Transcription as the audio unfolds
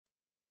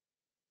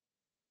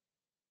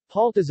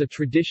Palt is a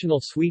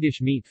traditional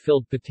Swedish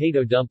meat-filled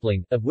potato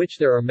dumpling, of which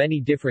there are many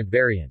different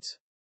variants.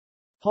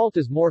 Palt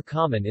is more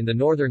common in the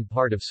northern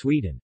part of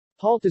Sweden.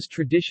 Palt is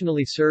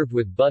traditionally served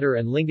with butter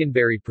and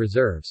lingonberry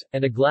preserves,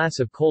 and a glass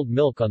of cold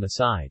milk on the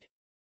side.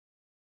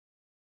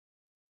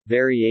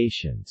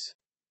 Variations.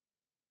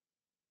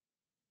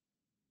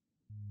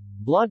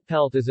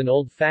 Blodpalt is an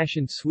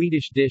old-fashioned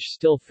Swedish dish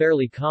still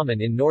fairly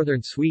common in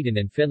northern Sweden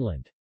and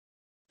Finland.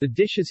 The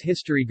dish's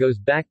history goes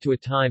back to a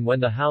time when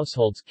the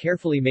households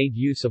carefully made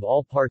use of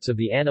all parts of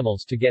the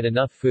animals to get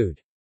enough food.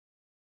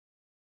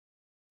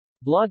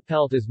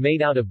 Blodpalt is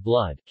made out of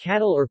blood,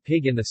 cattle or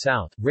pig in the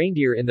south,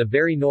 reindeer in the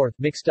very north,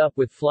 mixed up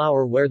with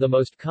flour where the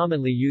most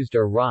commonly used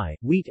are rye,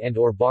 wheat and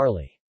or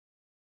barley.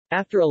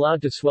 After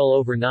allowed to swell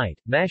overnight,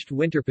 mashed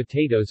winter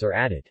potatoes are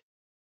added.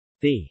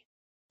 The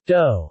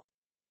dough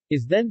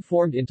is then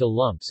formed into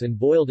lumps and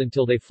boiled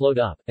until they float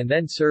up, and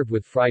then served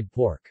with fried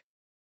pork.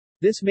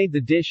 This made the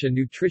dish a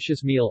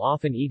nutritious meal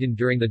often eaten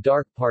during the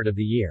dark part of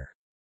the year.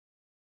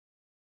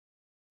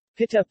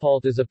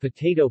 Pittepalt is a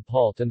potato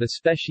palt and the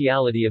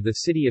speciality of the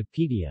city of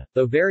Piteå,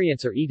 though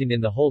variants are eaten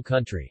in the whole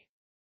country.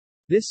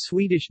 This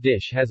Swedish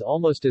dish has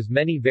almost as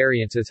many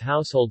variants as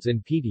households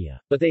in Piteå,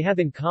 but they have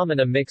in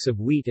common a mix of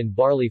wheat and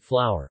barley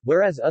flour,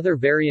 whereas other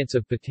variants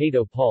of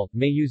potato palt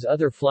may use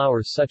other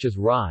flours such as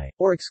rye,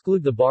 or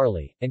exclude the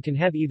barley, and can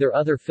have either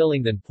other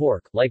filling than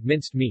pork, like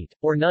minced meat,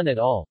 or none at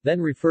all, then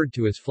referred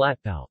to as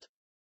flatpalt.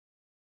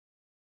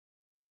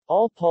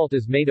 All palt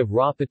is made of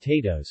raw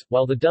potatoes,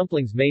 while the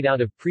dumplings made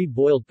out of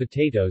pre-boiled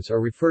potatoes are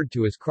referred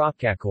to as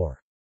kroppkakor.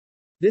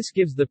 This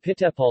gives the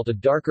pittepalt a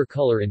darker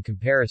color in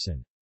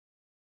comparison.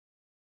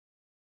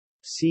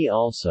 See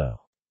also: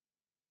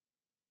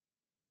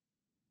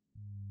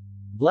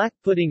 black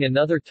pudding,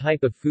 another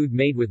type of food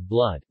made with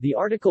blood. The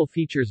article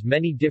features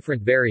many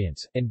different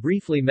variants, and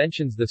briefly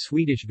mentions the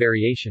Swedish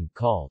variation,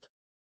 called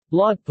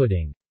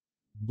blodpudding,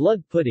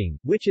 blood pudding,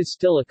 which is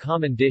still a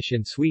common dish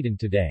in Sweden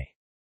today.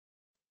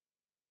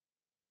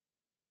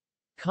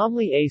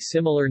 Commonly a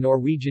similar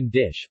Norwegian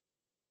dish.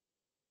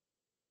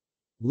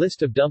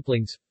 List of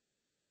dumplings.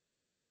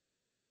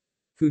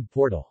 Food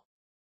portal.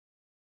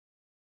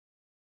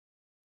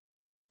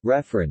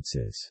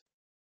 References.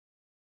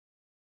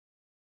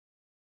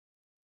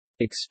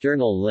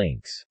 External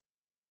links.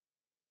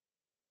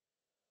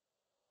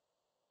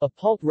 A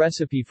palt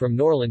recipe from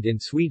Norrland in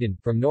Sweden,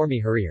 from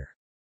Normie Herrera.